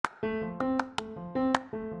Hi,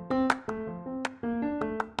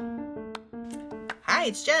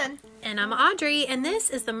 it's Jen. And I'm Audrey, and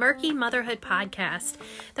this is the Murky Motherhood Podcast,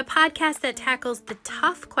 the podcast that tackles the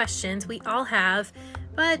tough questions we all have,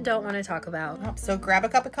 but don't want to talk about. So grab a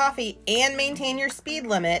cup of coffee and maintain your speed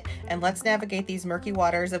limit, and let's navigate these murky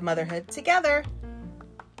waters of motherhood together.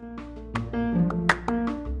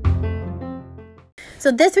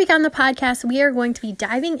 So this week on the podcast, we are going to be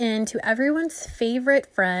diving into everyone's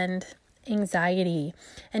favorite friend, anxiety.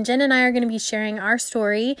 And Jen and I are going to be sharing our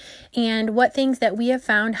story and what things that we have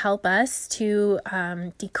found help us to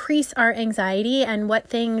decrease our anxiety and what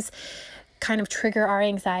things kind of trigger our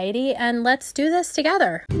anxiety. And let's do this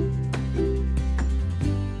together.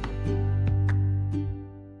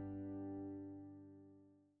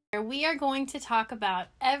 We are going to talk about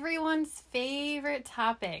everyone's favorite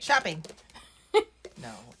topic. Shopping. No,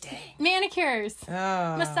 dang. Manicures.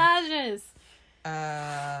 Massages.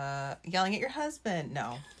 Yelling at your husband.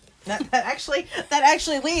 No. That actually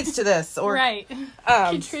leads to this. Or right.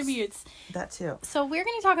 Contributes. That too. So we're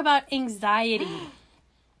going to talk about anxiety.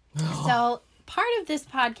 So part of this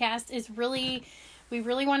podcast is we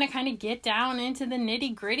really want to kind of get down into the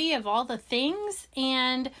nitty gritty of all the things.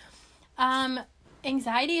 And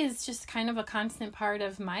anxiety is just kind of a constant part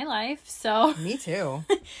of my life. So me too.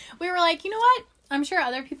 We were like, you know what? I'm sure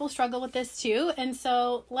other people struggle with this too, and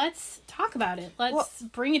so let's talk about it. Let's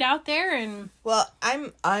bring it out there. And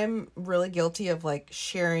I'm really guilty of like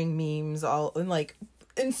sharing memes all and like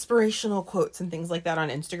inspirational quotes and things like that on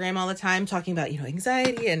Instagram all the time, talking about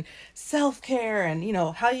anxiety and self-care and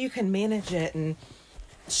how you can manage it. And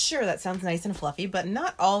sure, that sounds nice and fluffy, but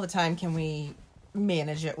not all the time can we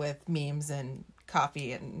manage it with memes and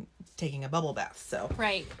coffee and taking a bubble bath. So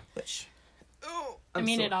right, which.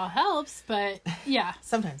 It all helps, but yeah.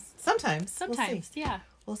 Sometimes,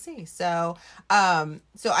 We'll see. So I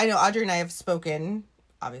know Audrey and I have spoken,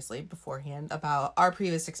 obviously, beforehand about our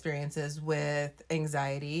previous experiences with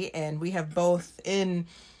anxiety, and we have both in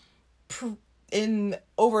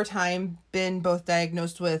over time been both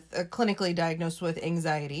clinically diagnosed with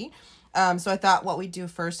anxiety. So I thought what we'd do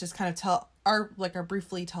first is kind of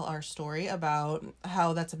briefly tell our story about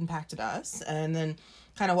how that's impacted us, and then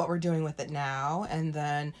kind of what we're doing with it now, and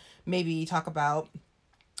then maybe talk about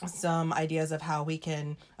some ideas of how we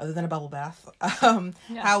can, other than a bubble bath,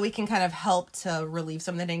 how we can kind of help to relieve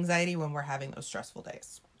some of that anxiety when we're having those stressful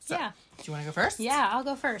days. So, do you want to go first? Yeah, I'll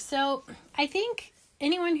go first. So I think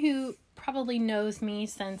anyone who probably knows me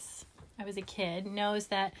since I was a kid knows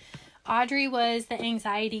that Audrey was the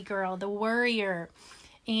anxiety girl, the worrier.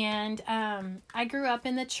 And I grew up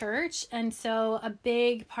in the church, and so a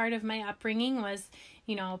big part of my upbringing was,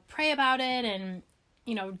 pray about it and,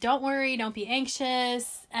 don't worry, don't be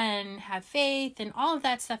anxious, and have faith, and all of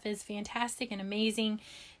that stuff is fantastic and amazing,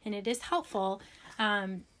 and it is helpful.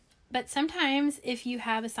 But sometimes if you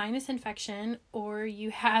have a sinus infection or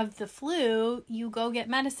you have the flu, you go get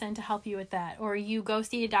medicine to help you with that, or you go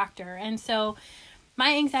see a doctor. And so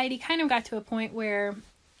my anxiety kind of got to a point where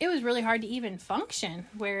it was really hard to even function,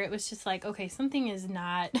 where it was just like, okay, something is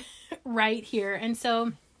not right here. And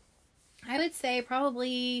so I would say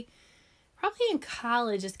probably in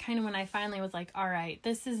college is kind of when I finally was like, all right,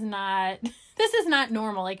 this is not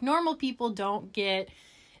normal. Like, normal people don't get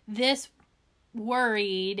this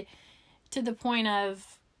worried to the point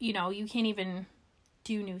of, you can't even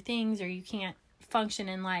do new things or you can't function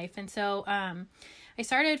in life. And so I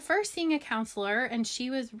started first seeing a counselor, and she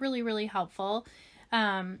was really, really helpful.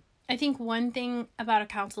 I think one thing about a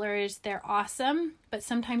counselor is they're awesome, but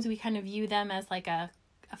sometimes we kind of view them as like a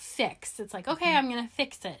fix. It's like, okay, I'm going to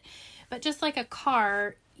fix it. But just like a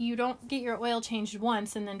car, you don't get your oil changed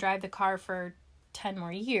once and then drive the car for 10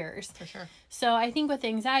 more years. For sure. So I think with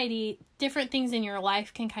anxiety, different things in your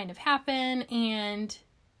life can kind of happen, and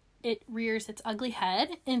it rears its ugly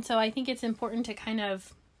head. And so I think it's important to kind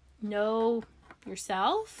of know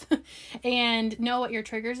yourself and know what your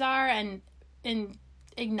triggers are and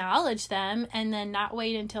acknowledge them, and then not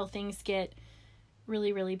wait until things get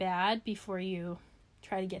really, really bad before you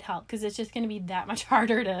try to get help, because it's just going to be that much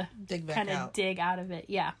harder to dig out of it.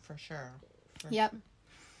 Yeah, for sure. Yep.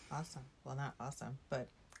 Awesome. Well, not awesome, but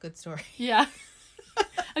good story. Yeah.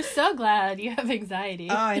 I'm so glad you have anxiety.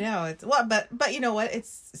 Oh, I know. But you know what?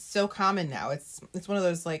 It's so common now. It's one of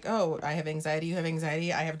those like, oh, I have anxiety, you have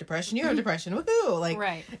anxiety, I have depression, you have depression. Woohoo! Like,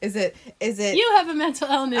 right. Is it? You have a mental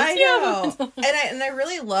illness. I know. And I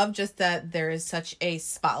really love just that there is such a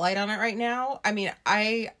spotlight on it right now. I mean,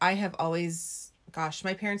 I have always,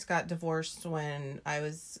 my parents got divorced when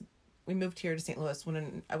we moved here to St. Louis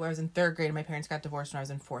when I was in third grade, and my parents got divorced when I was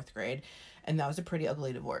in fourth grade. and that was a pretty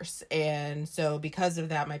ugly divorce. And so because of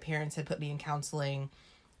that, my parents had put me in counseling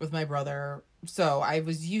with my brother, so I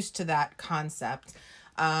was used to that concept.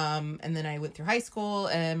 And then I went through high school,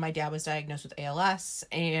 and my dad was diagnosed with ALS,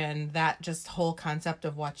 and that just whole concept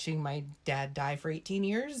of watching my dad die for 18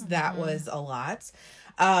 years, that was a lot.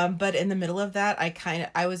 But in the middle of that,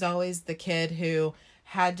 I was always the kid who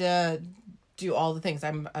had to do all the things.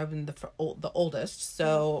 I'm the oldest,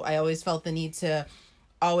 so I always felt the need to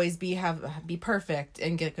always be perfect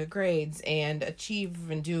and get good grades and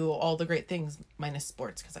achieve and do all the great things, minus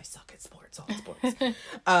sports, because I suck at sports, all sports.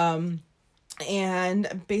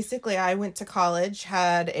 And basically I went to college,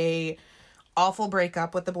 had a awful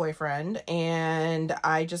breakup with the boyfriend, and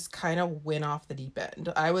I just kind of went off the deep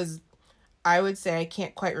end. I would say I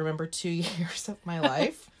can't quite remember 2 years of my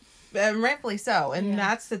life, and rightfully so. And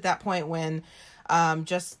that's at that point when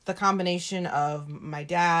just the combination of my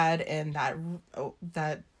dad and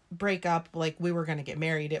that breakup, like we were going to get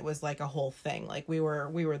married, it was like a whole thing. Like we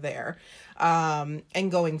were there. And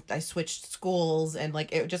I switched schools, and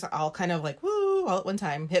like it just all kind of like woo all at one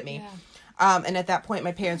time hit me. And at that point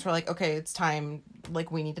my parents were like, okay, it's time,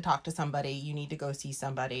 like we need to talk to somebody, you need to go see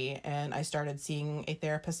somebody. And I started seeing a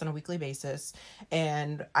therapist on a weekly basis,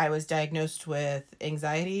 and I was diagnosed with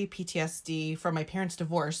anxiety, PTSD from my parents'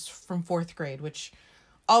 divorce from 4th grade, which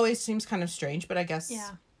always seems kind of strange, but I guess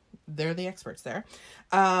they're the experts there.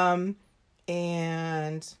 And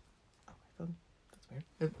that's weird.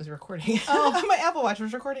 It was recording. My Apple Watch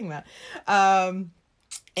was recording that.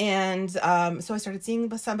 So I started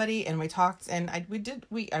seeing somebody, and we talked, and I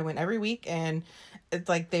went every week, and it's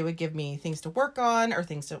like they would give me things to work on or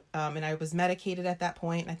things to, and I was medicated at that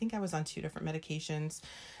point. I think I was on 2 different medications,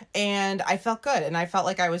 and I felt good. And I felt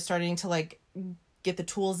like I was starting to like get the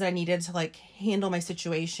tools that I needed to like handle my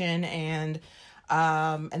situation, and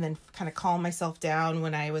then kind of calm myself down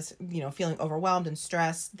when I was, feeling overwhelmed and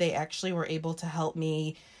stressed. They actually were able to help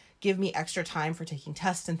me, give me extra time for taking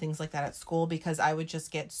tests and things like that at school, because I would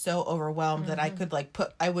just get so overwhelmed that I could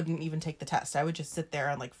I wouldn't even take the test. I would just sit there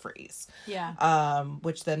and like freeze. Yeah.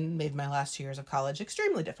 Which then made my last 2 years of college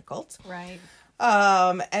extremely difficult. Right.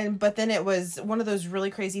 But then it was one of those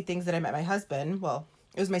really crazy things that I met my husband. Well,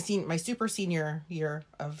 it was my super senior year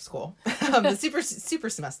of school, the super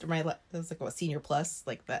semester. It was like senior plus,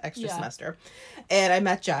 like the extra semester, and I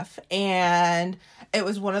met Jeff, and it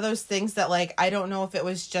was one of those things that like I don't know if it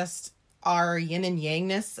was just our yin and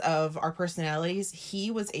yangness of our personalities.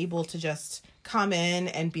 He was able to just come in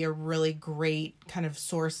and be a really great kind of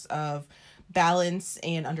source of balance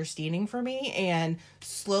and understanding for me. And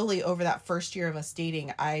slowly over that first year of us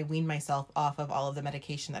dating, I weaned myself off of all of the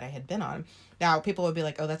medication that I had been on. Now people would be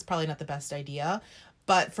like, oh, that's probably not the best idea.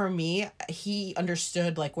 But for me, he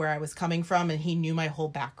understood like where I was coming from, and he knew my whole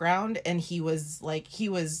background, and he was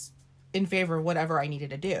in favor of whatever I needed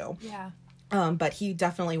to do. Yeah. But he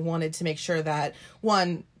definitely wanted to make sure that,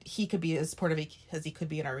 one, he could be as supportive as he could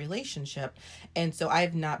be in our relationship. And so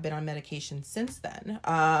I've not been on medication since then.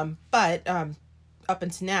 But up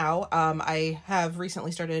until now, I have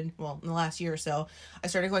recently started, in the last year or so, I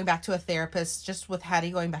started going back to a therapist, just with Hattie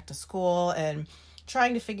going back to school and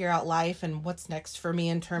trying to figure out life and what's next for me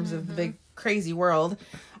in terms of the big crazy world.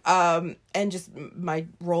 And just my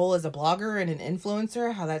role as a blogger and an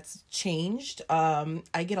influencer, how that's changed.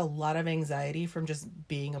 I get a lot of anxiety from just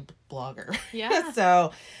being a blogger. Yeah.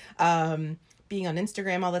 So, being on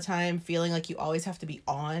Instagram all the time, feeling like you always have to be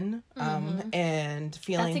on, and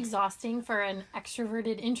feeling that's exhausting for an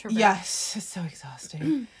extroverted introvert. Yes, it's so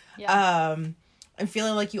exhausting. And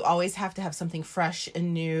feeling like you always have to have something fresh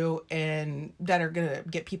and new and that are gonna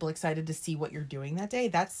get people excited to see what you're doing that day.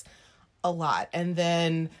 That's a lot. And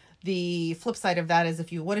then the flip side of that is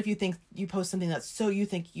what if you think you post something that's you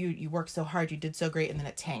think you worked so hard, you did so great, and then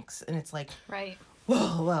it tanks, and it's like, right.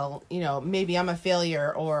 Well, maybe I'm a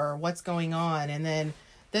failure, or what's going on. And then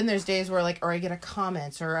there's days where or I get a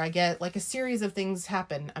comment, or I get a series of things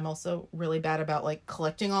happen. I'm also really bad about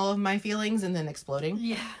collecting all of my feelings and then exploding.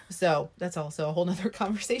 Yeah. So that's also a whole nother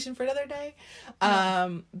conversation for another day.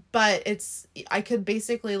 But I could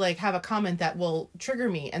basically have a comment that will trigger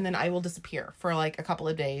me, and then I will disappear for a couple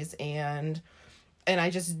of days, and I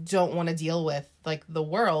just don't want to deal with the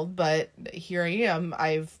world. But here I am.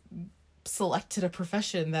 I've selected a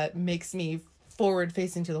profession that makes me forward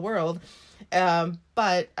facing to the world,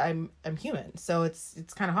 but I'm human, so it's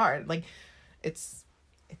kind of hard. It's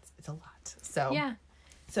a lot. So yeah.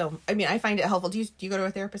 So I mean, I find it helpful. Do you go to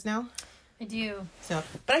a therapist now? I do. So,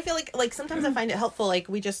 but I feel like sometimes I find it helpful.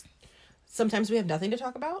 We just sometimes we have nothing to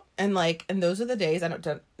talk about, and those are the days.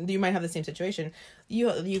 You might have the same situation.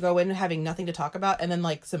 You go in having nothing to talk about, and then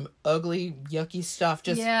like some ugly, yucky stuff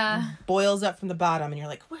just boils up from the bottom, and you're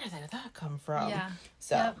like, where did that come from? Yeah.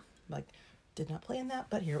 So like, did not plan that,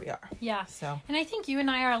 but here we are. Yeah. So, and I think you and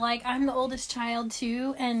I are like, I'm the oldest child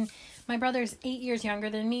too, and my brother's 8 years younger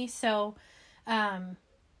than me, so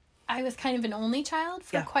I was kind of an only child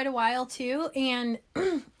for quite a while too, and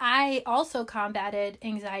I also combated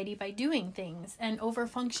anxiety by doing things and over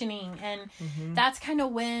functioning, and that's kind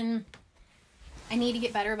of when I need to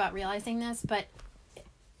get better about realizing this. But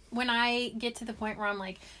when I get to the point where I'm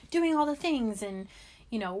like doing all the things and,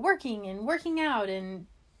 you know, working out and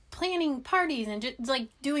planning parties and just like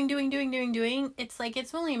doing, it's like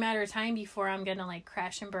it's only a matter of time before I'm gonna like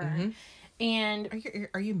crash and burn. And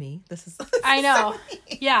are you me? This is I know.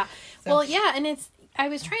 Yeah. So. Well, yeah, and I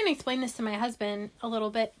was trying to explain this to my husband a little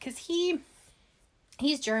bit, because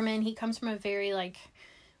he's German. He comes from a very like,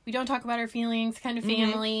 we don't talk about our feelings kind of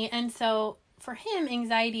family. And so for him,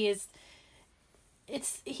 anxiety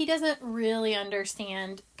he doesn't really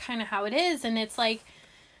understand kind of how it is. And it's like,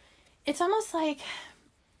 it's almost like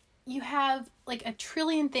you have like a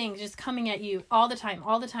trillion things just coming at you all the time.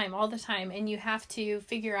 And you have to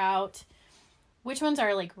figure out which ones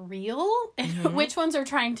are like real and which ones are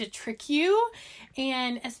trying to trick you.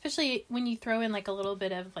 And especially when you throw in like a little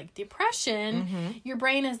bit of like depression, your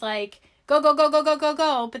brain is like,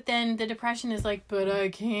 go. But then the depression is like, but I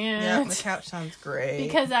can't. Yeah, the couch sounds great.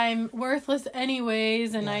 Because I'm worthless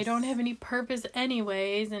anyways, and I don't have any purpose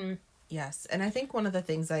anyways. And yes. And I think one of the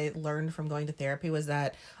things I learned from going to therapy was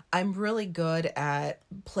that I'm really good at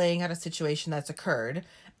playing out a situation that's occurred.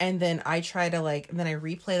 And then I try to then I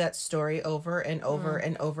replay that story over and over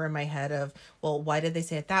and over in my head of, well, why did they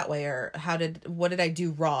say it that way? Or what did I do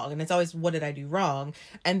wrong? And it's always, what did I do wrong?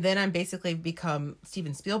 And then I'm basically become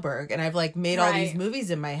Steven Spielberg. And I've made all these movies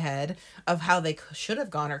in my head of how they should have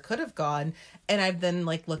gone or could have gone. And I've then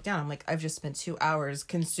looked down. I'm like, I've just spent 2 hours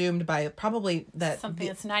consumed by probably something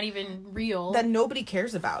that's not even real. That nobody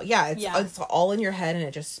cares about. Yeah. It's all in your head, and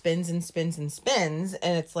it just spins and spins and spins.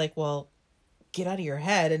 And it's like, well, get out of your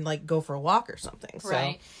head and go for a walk or something. So.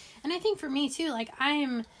 Right. And I think for me too,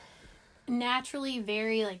 I'm naturally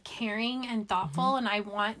very caring and thoughtful, and I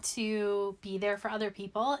want to be there for other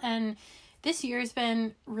people. And this year has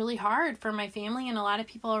been really hard for my family and a lot of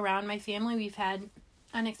people around my family. We've had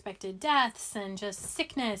unexpected deaths and just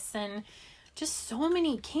sickness and just so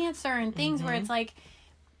many cancer and things where it's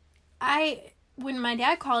when my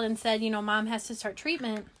dad called and said, Mom has to start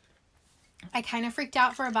treatment, I kind of freaked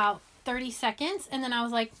out for about 30 seconds. And then I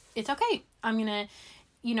was like, it's okay. I'm going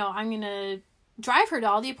to drive her to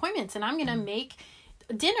all the appointments, and I'm going to make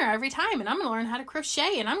dinner every time, and I'm going to learn how to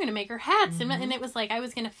crochet, and I'm going to make her hats. And it was like, I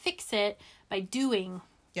was going to fix it by doing.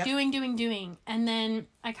 And then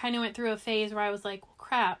I kind of went through a phase where I was like, well,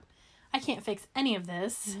 crap, I can't fix any of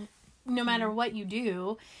this no matter what you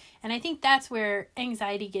do. And I think that's where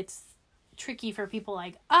anxiety gets tricky for people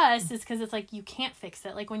like us, is because it's like, you can't fix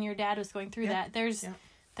it. Like when your dad was going through that, there's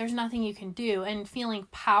nothing you can do. And feeling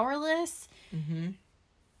powerless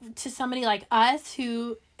to somebody like us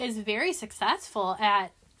who is very successful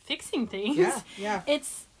at fixing things. Yeah.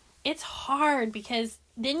 It's hard, because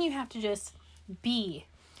then you have to just be.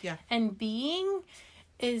 Yeah. And being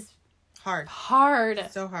is hard.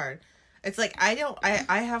 So hard. It's like, I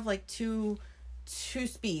have two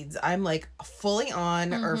speeds. I'm fully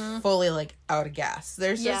on or fully out of gas.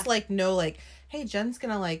 There's just no hey, Jen's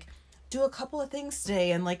gonna do a couple of things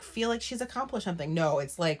today and feel like she's accomplished something. No,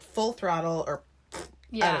 it's full throttle or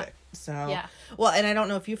out of it. So well, and I don't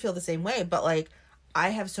know if you feel the same way, but I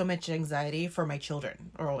have so much anxiety for my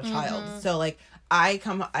children or a child. So I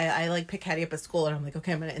pick Hattie up at school, and I'm like,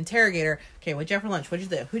 okay, I'm gonna interrogate her. Okay, what'd you have for lunch?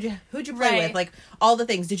 What'd you do? Who'd you play with? All the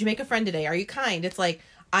things. Did you make a friend today? Are you kind? It's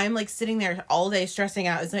I'm sitting there all day stressing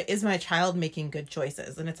out. Is my child making good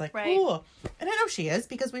choices? And it's cool. And I know she is,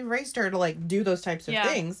 because we've raised her to do those types of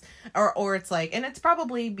things. Or it's and it's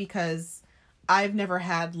probably because I've never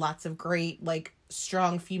had lots of great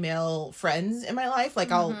strong female friends in my life.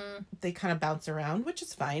 They kind of bounce around, which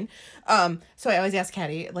is fine. So I always ask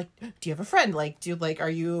Hattie, do you have a friend? Are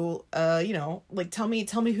you tell me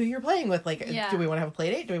who you're playing with. Do we want to have a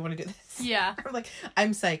play date? Do we want to do this? Yeah. Or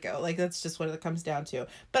I'm psycho. That's just what it comes down to.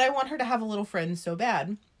 But I want her to have a little friend so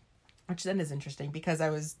bad, which then is interesting, because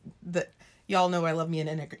y'all know I love me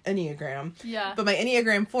an Enneagram. Yeah. But my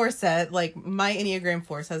Enneagram 4 said, my Enneagram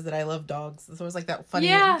 4 says that I love dogs. So it was that funny,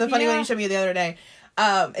 the funny one you showed me the other day.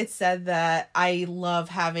 It said that I love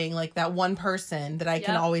having that one person that I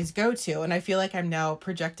can always go to. And I feel like I'm now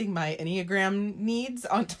projecting my Enneagram needs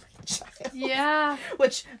onto my child. Yeah.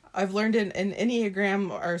 Which I've learned in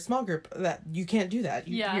Enneagram or small group that you can't do that.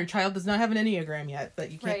 Your child does not have an Enneagram yet,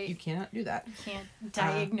 but you cannot do that. You can't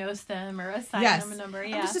diagnose them or assign them a number.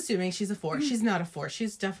 Yeah. I'm just assuming she's a 4. She's not a 4.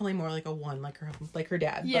 She's definitely more like a 1, like her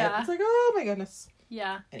dad. Yeah. But it's like, oh my goodness.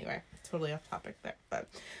 Yeah. Anyway, totally off topic there, but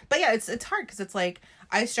yeah, it's hard because it's like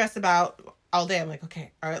I stress about all day. I'm like,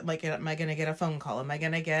 okay, like, am I gonna get a phone call? Am I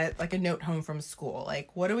gonna get like a note home from school?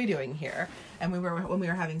 Like, what are we doing here? And when we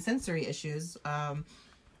were having sensory issues,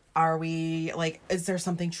 are we like, is there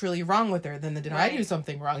something truly wrong with her? Then did I do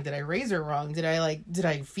something wrong? Did I raise her wrong? Did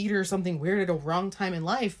I feed her something weird at a wrong time in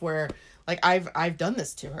life where like I've done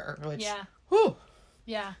this to her? Which, whew.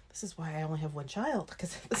 Yeah. This is why I only have one child,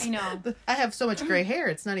 because I know. I have so much gray hair.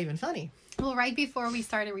 It's not even funny. Well, right before we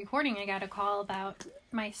started recording, I got a call about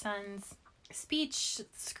my son's speech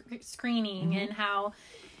screening and how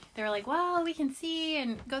they're like, well, we can see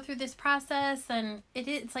and go through this process. And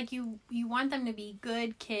it's like you want them to be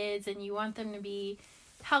good kids and you want them to be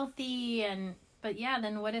healthy. But yeah,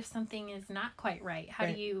 then what if something is not quite right? How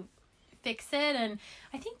do you fix it? And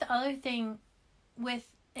I think the other thing with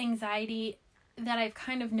anxiety that I've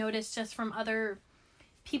kind of noticed just from other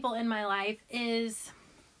people in my life is,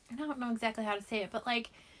 I don't know exactly how to say it, but like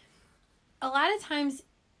a lot of times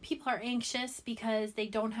people are anxious because they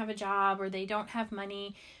don't have a job or they don't have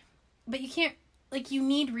money, but you can't, like, you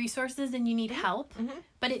need resources and you need help,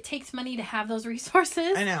 but it takes money to have those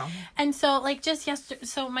resources. I know. And so like just yesterday,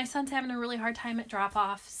 so my son's having a really hard time at drop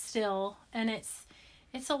off still, and it's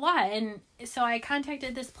a lot. And so I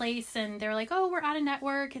contacted this place and they're like, oh, we're out of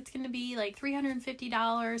network. It's going to be like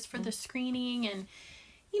 $350 for the screening. And,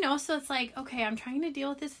 so it's like, okay, I'm trying to deal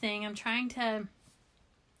with this thing. I'm trying to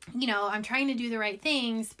do the right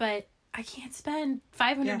things, but I can't spend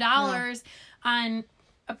 $500 on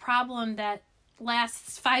a problem that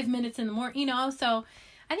lasts 5 minutes in the morning, So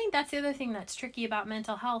I think that's the other thing that's tricky about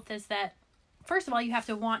mental health is that, first of all, you have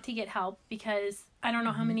to want to get help, because I don't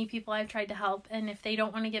know how many people I've tried to help, and if they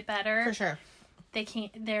don't want to get better, for sure,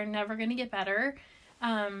 they're never going to get better.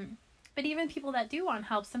 But even people that do want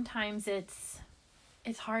help, sometimes it's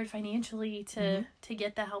hard financially to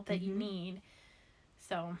get the help that you need.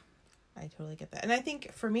 So I totally get that. And I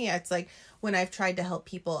think for me, it's like when I've tried to help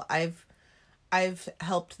people, I've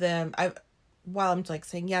helped them. While I'm like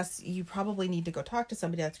saying, yes, you probably need to go talk to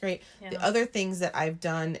somebody. That's great. Yeah. The other things that I've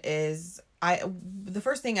done is the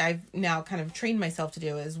first thing I've now kind of trained myself to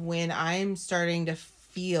do is when I'm starting to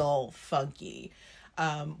feel funky,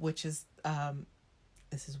 which is,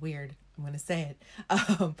 this is weird. I'm going to say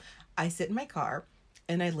it. I sit in my car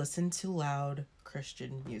and I listen to loud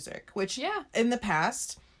Christian music, which in the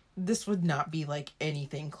past, this would not be like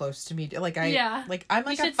anything close to me. I'm like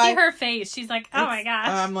you should see her face. She's like, oh my gosh.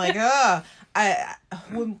 I'm like, I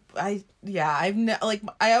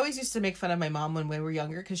always used to make fun of my mom when we were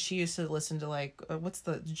younger because she used to listen to like what's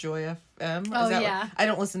the Joy FM? I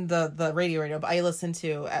don't listen to the radio, but I listen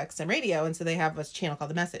to XM radio, and so they have a channel called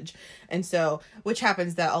The Message, and so which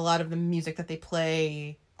happens that a lot of the music that they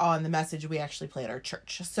play on The Message we actually play at our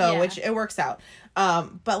church, so which it works out.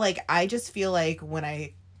 But like I just feel like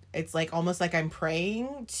it's like almost like I'm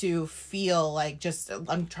praying to feel like just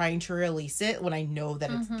I'm trying to release it when I know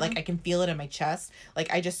that it's like I can feel it in my chest.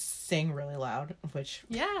 Like I just sing really loud, which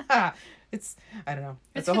it's I don't know.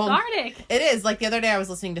 It's cathartic. It is. Like the other day I was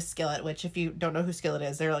listening to Skillet, which if you don't know who Skillet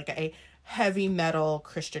is, they're like a heavy metal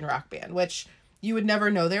Christian rock band, which you would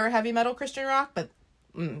never know they were heavy metal Christian rock, but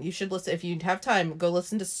you should listen. If you have time, go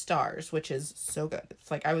listen to Stars, which is so good.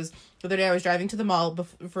 It's like the other day I was driving to the mall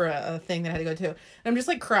for a thing that I had to go to, and I'm just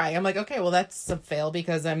like crying. I'm like, okay, well that's a fail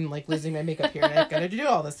because I'm like losing my makeup here and I've got to do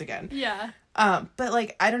all this again. Yeah. But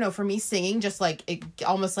like I don't know, for me singing just like it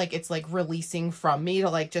almost like it's like releasing from me to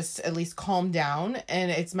like just at least calm down,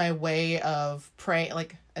 and it's my way of praying,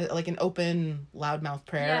 like an open loudmouth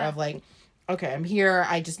prayer of like, okay, I'm here.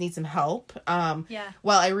 I just need some help.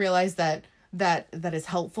 While I realize that is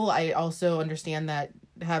helpful, I also understand that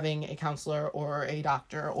having a counselor or a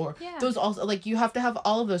doctor or those also, like, you have to have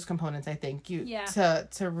all of those components, I think,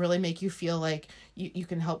 to really make you feel like you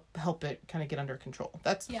can help it kind of get under control.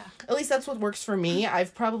 That's at least that's what works for me.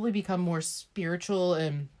 I've probably become more spiritual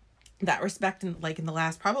in that respect in the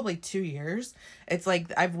last probably 2 years. It's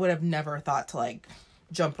like I would have never thought to like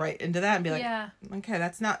jump right into that and be like, okay,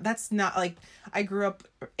 that's not like, I grew up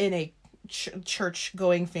in a church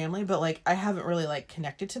going family, but like I haven't really like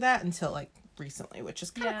connected to that until like recently, which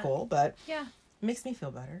is kind of cool, but it makes me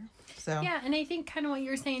feel better. So and I think kind of what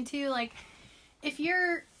you're saying too, like if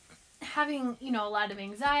you're having a lot of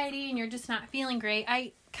anxiety and you're just not feeling great,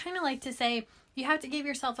 I kind of like to say you have to give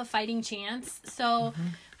yourself a fighting chance. So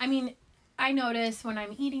I mean, I notice when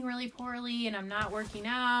I'm eating really poorly and I'm not working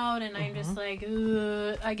out and I'm just like,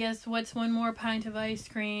 ugh, I guess what's one more pint of ice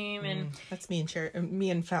cream? And that's me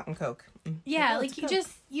and Fountain Coke. Yeah, like you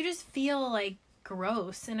just feel like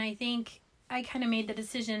gross. And I think I kind of made the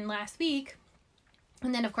decision last week.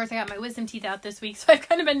 And then of course I got my wisdom teeth out this week, so I've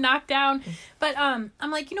kind of been knocked down. But I'm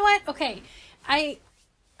like, you know what? Okay.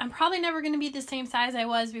 I'm probably never going to be the same size I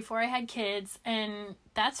was before I had kids, and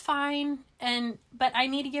that's fine. But I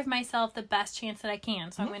need to give myself the best chance that I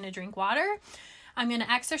can. So I'm going to drink water. I'm going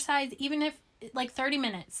to exercise, even if like 30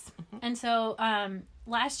 minutes. And so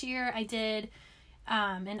last year I did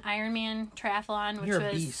an Ironman triathlon, which You're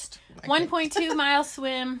a was beast. 1.2 mile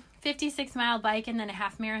swim, 56-mile bike, and then a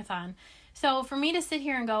half marathon. So for me to sit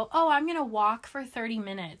here and go, oh, I'm going to walk for 30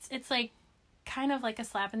 minutes, it's like kind of like a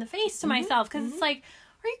slap in the face to myself, because it's like,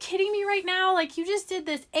 are you kidding me right now? Like, you just did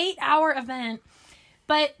this 8-hour event,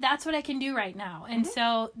 but that's what I can do right now. And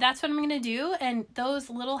so that's what I'm going to do. And those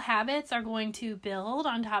little habits are going to build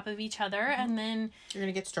on top of each other. And then you're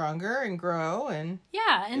going to get stronger and grow. And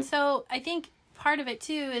yeah. And so I think part of it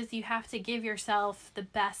too is you have to give yourself the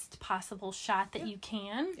best possible shot that you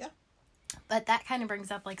can. Yeah. But that kind of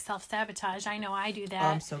brings up like self-sabotage. I know I do that. Oh,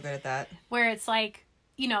 I'm so good at that. Where it's like,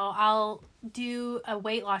 you know, I'll do a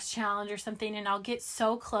weight loss challenge or something and I'll get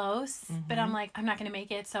so close, but I'm like, I'm not going to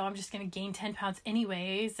make it. So I'm just going to gain 10 pounds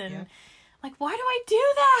anyways. And like, why do I do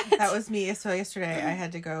that? That was me. So yesterday I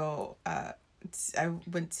had to go, I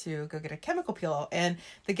went to go get a chemical peel, and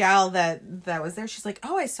the gal that was there, she's like,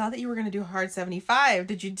 oh, I saw that you were going to do hard 75.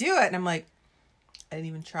 Did you do it? And I'm like, I didn't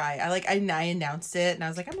even try. I announced it and I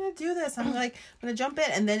was like, I'm going to do this. I'm going to jump in.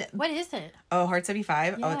 And then what is it? Oh, hard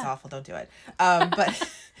 75. Yeah. Oh, it's awful. Don't do it. But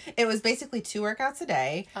it was basically 2 workouts a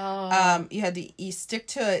day. Oh. You had to stick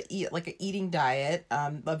to like an eating diet,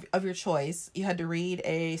 of your choice. You had to read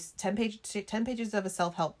 10 pages of a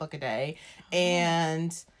self-help book a day,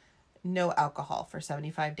 and no alcohol for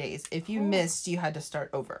 75 days. If you missed, you had to start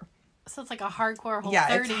over. So it's like a hardcore whole 30.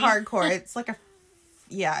 Yeah, it's hardcore. It's like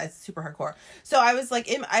it's super hardcore. So I was like,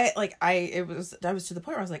 I was to the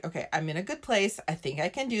point where I was like, okay, I'm in a good place. I think I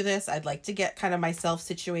can do this. I'd like to get kind of myself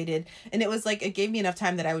situated. And it was like, it gave me enough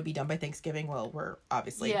time that I would be done by Thanksgiving. Well, we're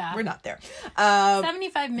not there.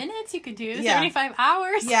 75 minutes you could do, 75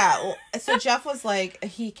 hours. Yeah. Well, so Jeff was like,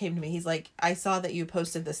 he came to me. He's like, I saw that you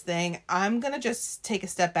posted this thing. I'm going to just take a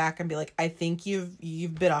step back and be like, I think you've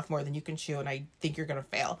bit off more than you can chew, and I think you're going to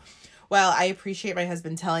fail. Well, I appreciate my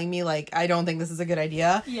husband telling me, like, I don't think this is a good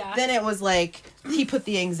idea. Yeah. Then it was like, he put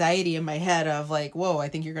the anxiety in my head of like, whoa, I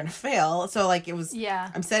think you're going to fail. So like, it was,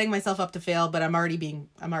 I'm setting myself up to fail, but I'm already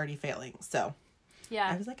failing. So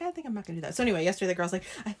yeah, I was like, I think I'm not going to do that. So anyway, yesterday the girl's like,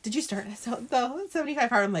 did you start the 75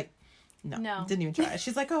 hard? I'm like, no, didn't even try.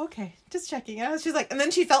 She's like, oh, okay, just checking. She's like, and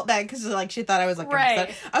then she felt bad because like, she thought I was like,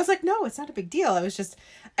 upset. I was like, no, it's not a big deal. I was just,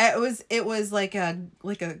 it was like a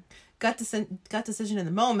gut decision in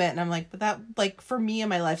the moment, and I'm like, but that, like, for me and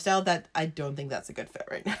my lifestyle, that I don't think that's a good fit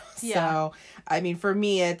right now. So I mean, for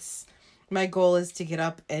me, it's, my goal is to get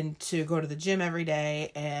up and to go to the gym every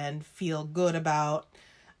day and feel good about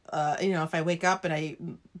if I wake up and I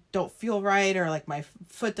don't feel right, or like my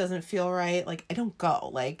foot doesn't feel right, like I don't go.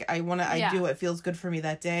 Like I do what feels good for me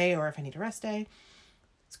that day, or if I need a rest day,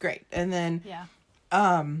 it's great. And then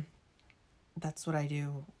that's what I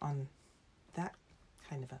do on that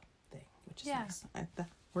kind of a thing, which is nice. The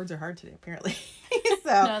words are hard today, apparently. So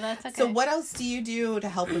no, that's okay. So what else do you do to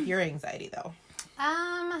help with your anxiety, though?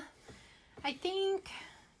 I think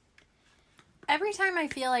every time I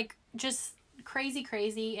feel like just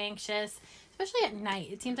crazy anxious, especially at night,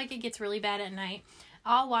 it seems like it gets really bad at night,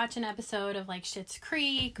 I'll watch an episode of like Schitt's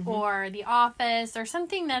Creek or The Office or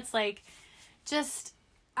something that's like, just,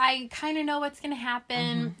 I kind of know what's going to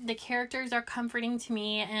happen. The characters are comforting to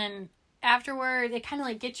me, and afterward it kind of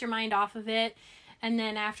like gets your mind off of it, and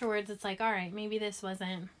then afterwards it's like, all right, maybe this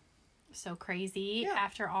wasn't so crazy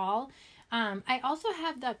after all. I also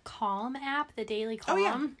have the Calm app, the Daily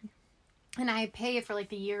Calm, and I pay for like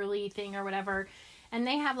the yearly thing or whatever, and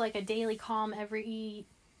they have like a daily calm every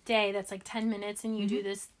day that's like 10 minutes, and you do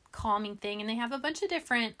this calming thing, and they have a bunch of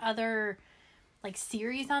different other like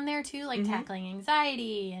series on there too, like tackling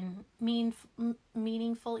anxiety and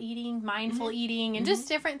meaningful eating, mindful eating, and just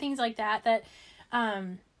different things like that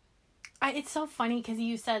it's so funny because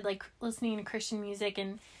you said like listening to Christian music,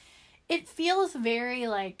 and it feels very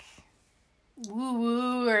like woo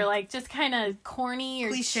woo, or like just kind of corny or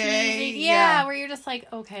cliche, cheesy. Yeah, where you're just like,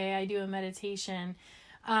 okay, I do a meditation,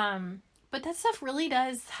 but that stuff really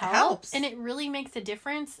does help, and it really makes a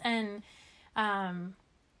difference. And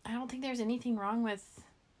I don't think there's anything wrong with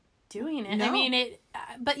doing it. No. I mean,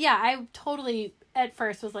 but yeah, I totally at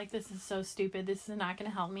first was like, this is so stupid. This is not going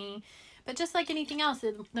to help me. But just like anything else,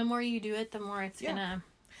 the more you do it, the more it's going to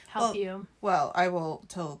help you. Well, I will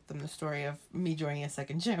tell them the story of me joining a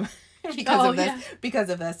second gym because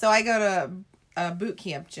of this. So I go to a boot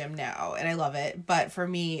camp gym now, and I love it. But for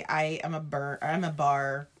me, I'm a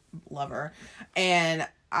bar lover, and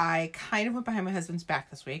I kind of went behind my husband's back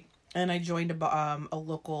this week, and I joined a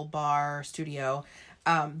local bar studio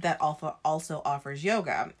that also offers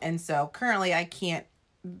yoga. And so currently I can't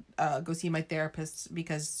go see my therapist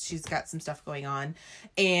because she's got some stuff going on,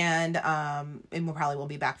 and we'll probably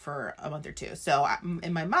be back for a month or two. So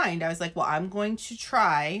in my mind, I was like, well, I'm going to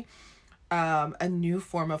try a new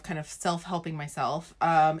form of kind of self-helping myself,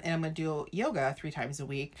 and I'm going to do yoga 3 times a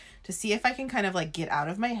week to see if I can kind of like get out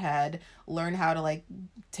of my head, learn how to like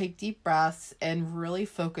take deep breaths and really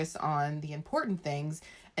focus on the important things,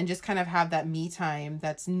 and just kind of have that me time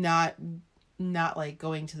that's not like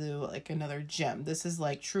going to like another gym. This is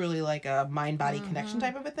like truly like a mind-body connection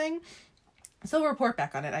type of a thing. So I'll report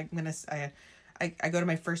back on it. I go to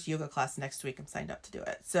my first yoga class next week. I'm signed up to do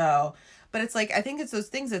it. So, but it's like, I think it's those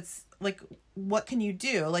things. It's like, what can you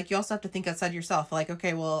do? Like, you also have to think outside yourself. Like,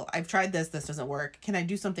 okay, well, I've tried this doesn't work. Can I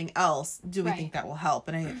do something else? Do we think that will help?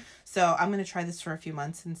 And so I'm going to try this for a few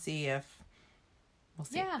months and see if we'll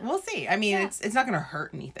see. Yeah. We'll see. I mean, it's not going to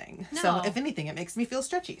hurt anything. No. So if anything, it makes me feel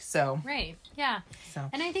stretchy. So. Right. Yeah. So.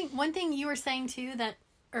 And I think one thing you were saying too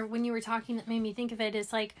or when you were talking that made me think of it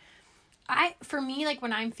is like, for me, like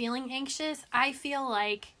when I'm feeling anxious, I feel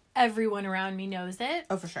like everyone around me knows it.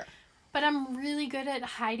 Oh, for sure. But I'm really good at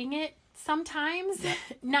hiding it sometimes. Yeah.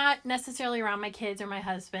 Not necessarily around my kids or my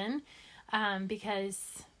husband,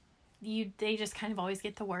 because they just kind of always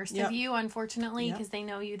get the worst of you, unfortunately, because they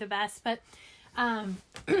know you the best. But,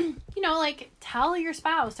 like tell your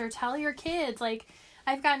spouse or tell your kids, like,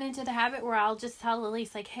 I've gotten into the habit where I'll just tell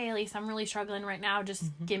Elise, like, hey, Elise, I'm really struggling right now. Just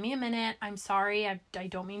give me a minute. I'm sorry. I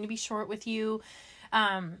don't mean to be short with you.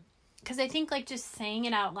 Because I think, like, just saying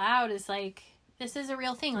it out loud is, like, this is a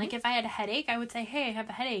real thing. Like, if I had a headache, I would say, hey, I have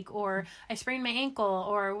a headache. Or I sprained my ankle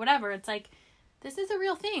or whatever. It's like, this is a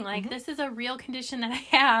real thing. Like, this is a real condition that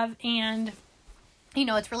I have. And,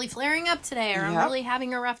 it's really flaring up today. Or I'm really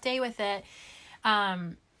having a rough day with it.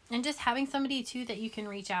 And just having somebody, too, that you can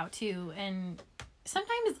reach out to. And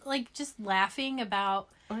sometimes like just laughing about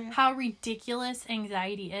how ridiculous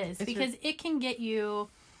anxiety is, because it can get you.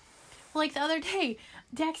 Like the other day,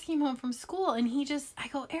 Dax came home from school and I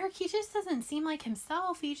go, Eric, he just doesn't seem like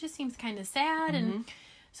himself. He just seems kind of sad. And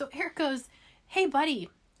so Eric goes, hey buddy.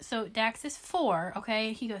 So Dax is 4.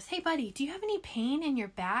 Okay. He goes, hey buddy, do you have any pain in your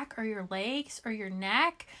back or your legs or your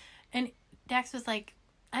neck? And Dax was like,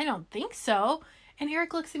 I don't think so. And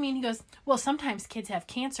Eric looks at me and he goes, well, sometimes kids have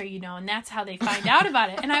cancer, and that's how they find out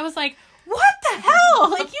about it. And I was like, what the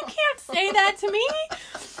hell? Like, you can't say that to me.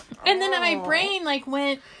 And then my brain, like,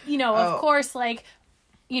 went, of course, like,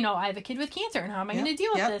 I have a kid with cancer, and how am I going to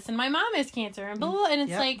deal with this? And my mom has cancer, and blah, blah. And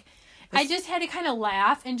it's like, I just had to kind of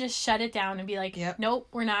laugh and just shut it down and be like, nope,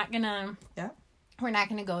 we're not going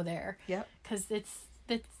to go there. Yep. Because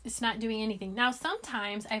it's not doing anything. Now,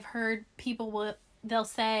 sometimes I've heard people they'll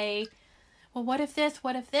say, well, what if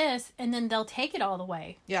this, and then they'll take it all the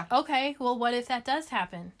way. Yeah. Okay, well, what if that does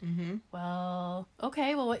happen? Mm-hmm. Well,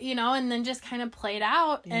 okay, well, and then just kind of play it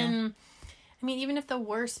out. Yeah. And, I mean, even if the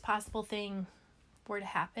worst possible thing were to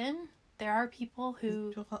happen, there are people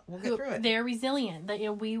who get through it. They're resilient. That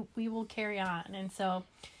we will carry on. And so,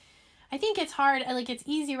 I think it's hard. Like, it's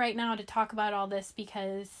easy right now to talk about all this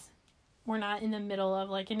because we're not in the middle of,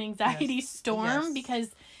 like, an anxiety storm because...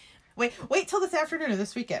 Wait till this afternoon or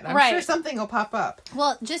this weekend. I'm sure something will pop up.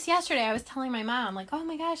 Well, just yesterday I was telling my mom, like, oh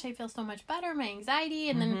my gosh, I feel so much better, my anxiety.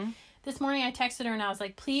 And then this morning I texted her and I was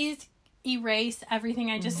like, please erase everything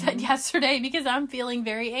I just said yesterday because I'm feeling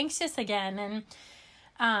very anxious again. And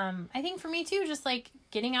I think for me too, just like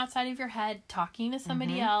getting outside of your head, talking to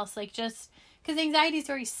somebody else, like just because anxiety is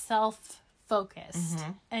very self-focused.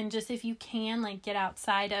 And just if you can, like, get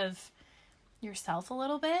outside of yourself a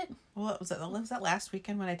little bit. Well, was that last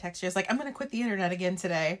weekend when I texted you? I was like, I'm going to quit the internet again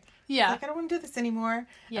today. Yeah. Like, I don't want to do this anymore.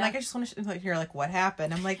 Yeah. And like, I just want to hear, like, what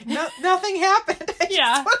happened? I'm like, no, nothing happened. I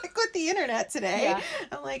just want to quit the internet today. Yeah.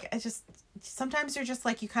 I'm like, sometimes you're just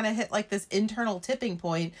like, you kind of hit like this internal tipping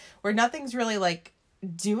point where nothing's really like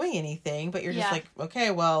doing anything, but you're just like,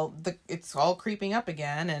 okay, well, it's all creeping up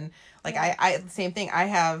again. And like, I same thing.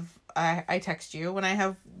 I text you when I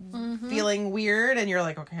have feeling weird and you're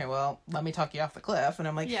like, okay, well, let me talk you off the cliff. And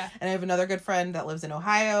I'm like, and I have another good friend that lives in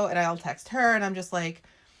Ohio and I'll text her and I'm just like,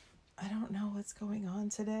 I don't know what's going on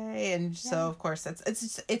today. And so of course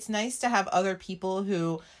it's nice to have other people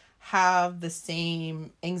who have the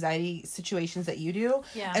same anxiety situations that you do.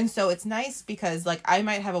 Yeah. And so it's nice because like I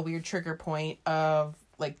might have a weird trigger point of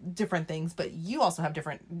like different things, but you also have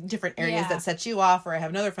different areas that set you off, or I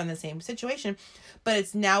have another friend in the same situation. But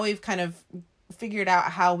it's now we've kind of figured out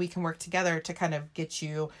how we can work together to kind of get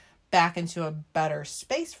you back into a better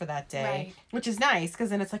space for that day, Right. which is nice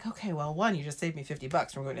because then it's like, okay, well, one, you just saved me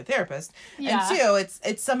 $50 from going to a therapist, Yeah. and two,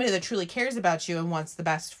 it's somebody that truly cares about you and wants the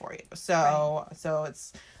best for you. So so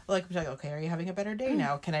it's like, okay, are you having a better day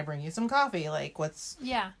now? Can I bring you some coffee? Like, what's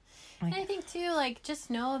Yeah. like, And I think too, like, just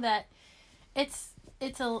know that it's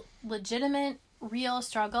a legitimate, real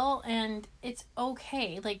struggle, and it's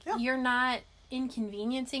okay. Like, you're not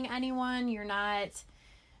inconveniencing anyone. You're not,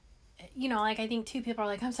 you know, like, I think too, people are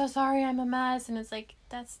like, I'm so sorry, I'm a mess. And it's like,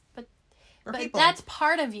 but that's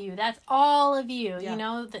part of you. That's all of you, you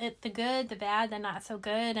know, the good, the bad, the not so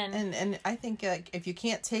good. And I think like, if you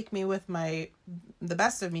can't take me with the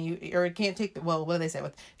best of me, or you can't take, well, what do they say?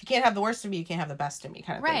 If you can't have the worst of me, you can't have the best of me,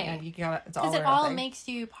 kind of thing. And you gotta, it's all because it all makes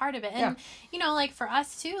you part of it. And, you know, like for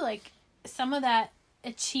us too, like some of that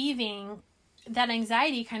achieving, that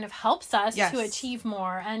anxiety kind of helps us to achieve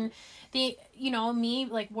more. And you know, me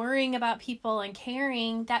like worrying about people and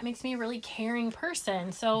caring, that makes me a really caring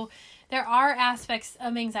person. So there are aspects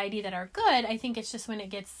of anxiety that are good. I think it's just when it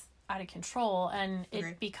gets out of control and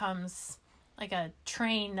it becomes like a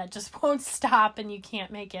train that just won't stop and you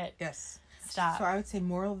can't make it stop. So I would say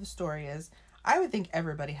moral of the story is, I would think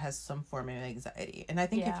everybody has some form of anxiety. And I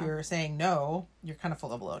think if you're saying no, you're kind of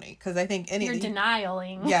full of baloney. Because I think you're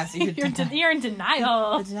denialing. Yes. You're in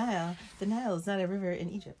denial. Denial is not a river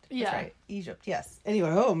in Egypt. That's right. Egypt, yes.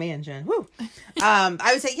 Anyway, oh man, Jen. Woo.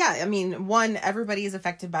 I would say, I mean, one, everybody is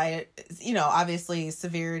affected by it. You know, obviously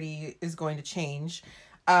severity is going to change.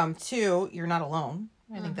 Two, you're not alone.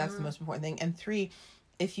 I think that's the most important thing. And three,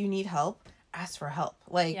 if you need help, ask for help.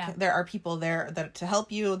 Like there are people there that to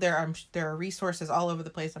help you. There are resources all over the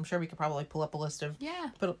place. I'm sure we could probably pull up a list of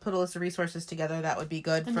put a list of resources together. That would be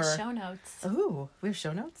good in for the show notes. Ooh, we have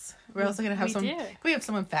show notes. We're also gonna have we have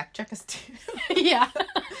someone fact check us too. Yeah.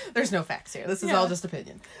 There's no facts here. This is all just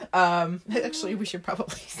opinion. Actually, we should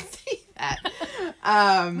probably say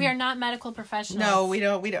that. We are not medical professionals. No, we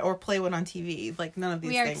don't or play one on TV. Like none of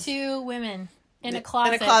these things. We are two women in a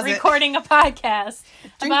closet recording a podcast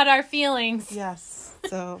about our feelings. Yes.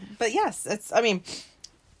 So, but yes, I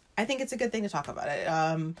think it's a good thing to talk about it.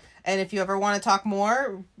 And if you ever want to talk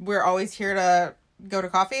more, we're always here to go to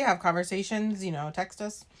coffee, have conversations, you know, text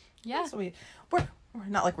us. Yeah. So we're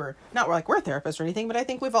not like we're therapists or anything, but I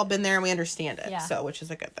think we've all been there and we understand it. Yeah. So, which is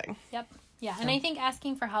a good thing. Yep. Yeah. So. And I think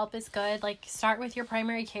asking for help is good. Like, start with your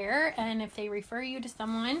primary care, and if they refer you to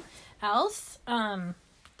someone else,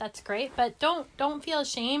 that's great, but don't feel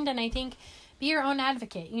ashamed. And I think be your own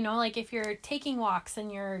advocate, you know, like if you're taking walks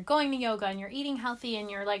and you're going to yoga and you're eating healthy and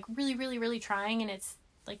you're like really, really, really trying and it's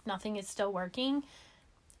like nothing is still working,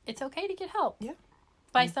 it's okay to get help. Yeah.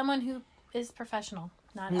 By someone who is professional,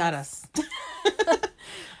 not us.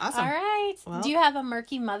 Awesome. All right. Well, do you have a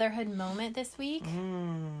murky motherhood moment this week?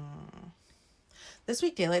 This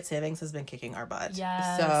week, daylight savings has been kicking our butt.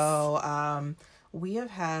 Yes. So, we have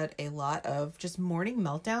had a lot of just morning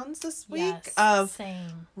meltdowns this week. Yes,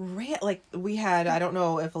 same. Like we had, I don't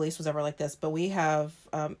know if Elise was ever like this, but we have,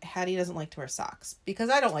 Hattie doesn't like to wear socks because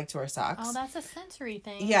I don't like to wear socks. Oh, that's a sensory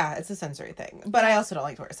thing. Yeah, it's a sensory thing. But I also don't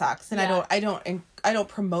like to wear socks, and I don't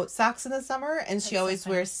promote socks in the summer. And she always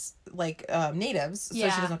wears like natives, so she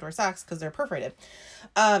doesn't have to wear socks because they're perforated.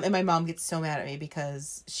 And my mom gets so mad at me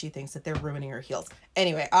because she thinks that they're ruining her heels.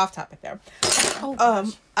 Anyway, off topic there.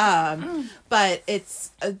 Oh, But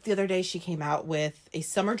it's the other day she came out with a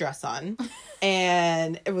summer dress on,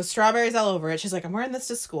 and it was strawberries all over it. She's like, I'm wearing this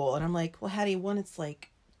to school, and I'm like, well, Hattie, one, it's like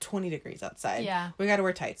 20 degrees outside. Yeah, we got to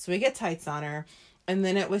wear tights. So we get tights on her. And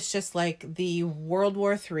then it was just like the World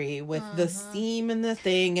War III with the seam and the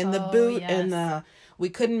thing and the boot and we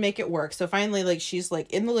couldn't make it work. So finally, like, she's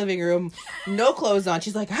like in the living room, no clothes on.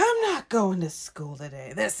 She's like, I'm not going to school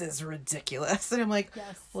today. This is ridiculous. And I'm like,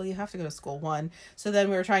 well, you have to go to school, one. So then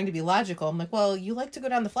we were trying to be logical. I'm like, well, you like to go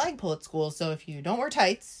down the flagpole at school. So if you don't wear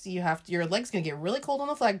tights, your leg's going to get really cold on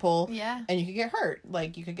the flagpole. Yeah. And you could get hurt.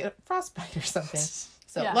 Like, you could get a frostbite or something.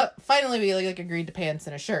 So finally we like agreed to pants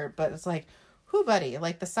and a shirt. But it's like, whoo, buddy,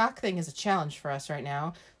 like the sock thing is a challenge for us right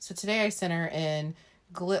now. So today I sent her in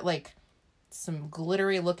some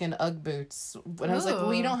glittery looking Ugg boots. And I was like,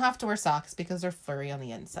 well, you don't have to wear socks because they're furry on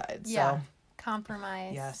the inside. Yeah. So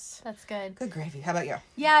compromise. Yes. That's good. Good gravy. How about you?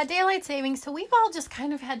 Yeah, daylight savings. So we've all just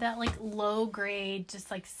kind of had that like low grade,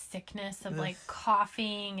 just like sickness of like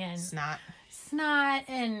coughing and snot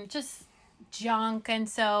and just junk. And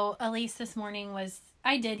so Elise this morning was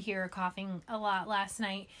I did hear her coughing a lot last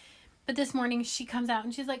night. But this morning she comes out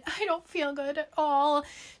and she's like, I don't feel good at all.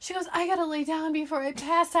 She goes, I gotta lay down before I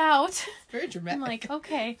pass out. Very dramatic. I'm like,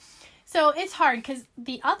 okay. So it's hard because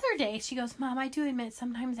the other day she goes, Mom, I do admit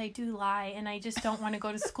sometimes I do lie and I just don't want to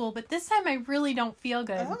go to school. But this time I really don't feel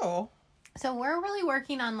good. Oh. So we're really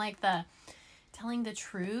working on like the telling the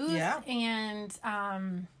truth. Yeah. And I'll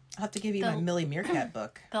have to give you my Millie Meerkat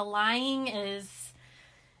book. the lying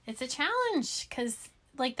it's a challenge because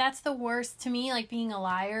like that's the worst to me. Like being a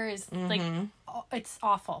liar is like, it's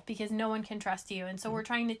awful because no one can trust you. And so we're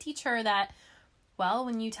trying to teach her that, well,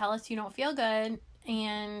 when you tell us you don't feel good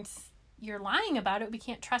and you're lying about it, we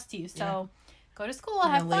can't trust you. So go to school,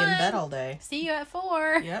 have fun. Lay in bed all day. See you at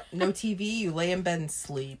 4. Yep. No TV. You lay in bed and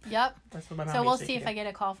sleep. Yep. That's what my mom So we'll used to see if do. I get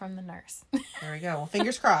a call from the nurse. There we go. Well,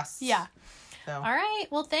 fingers crossed. Yeah. So. All right.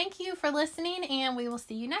 Well, thank you for listening, and we will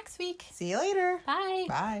see you next week. See you later. Bye.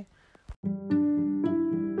 Bye.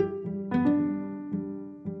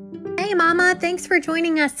 Hey Mama, thanks for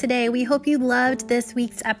joining us today. We hope you loved this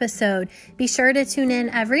week's episode. Be sure to tune in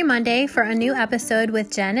every Monday for a new episode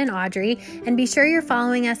with Jen and Audrey, and be sure you're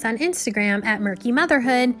following us on Instagram at Murky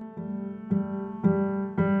Motherhood.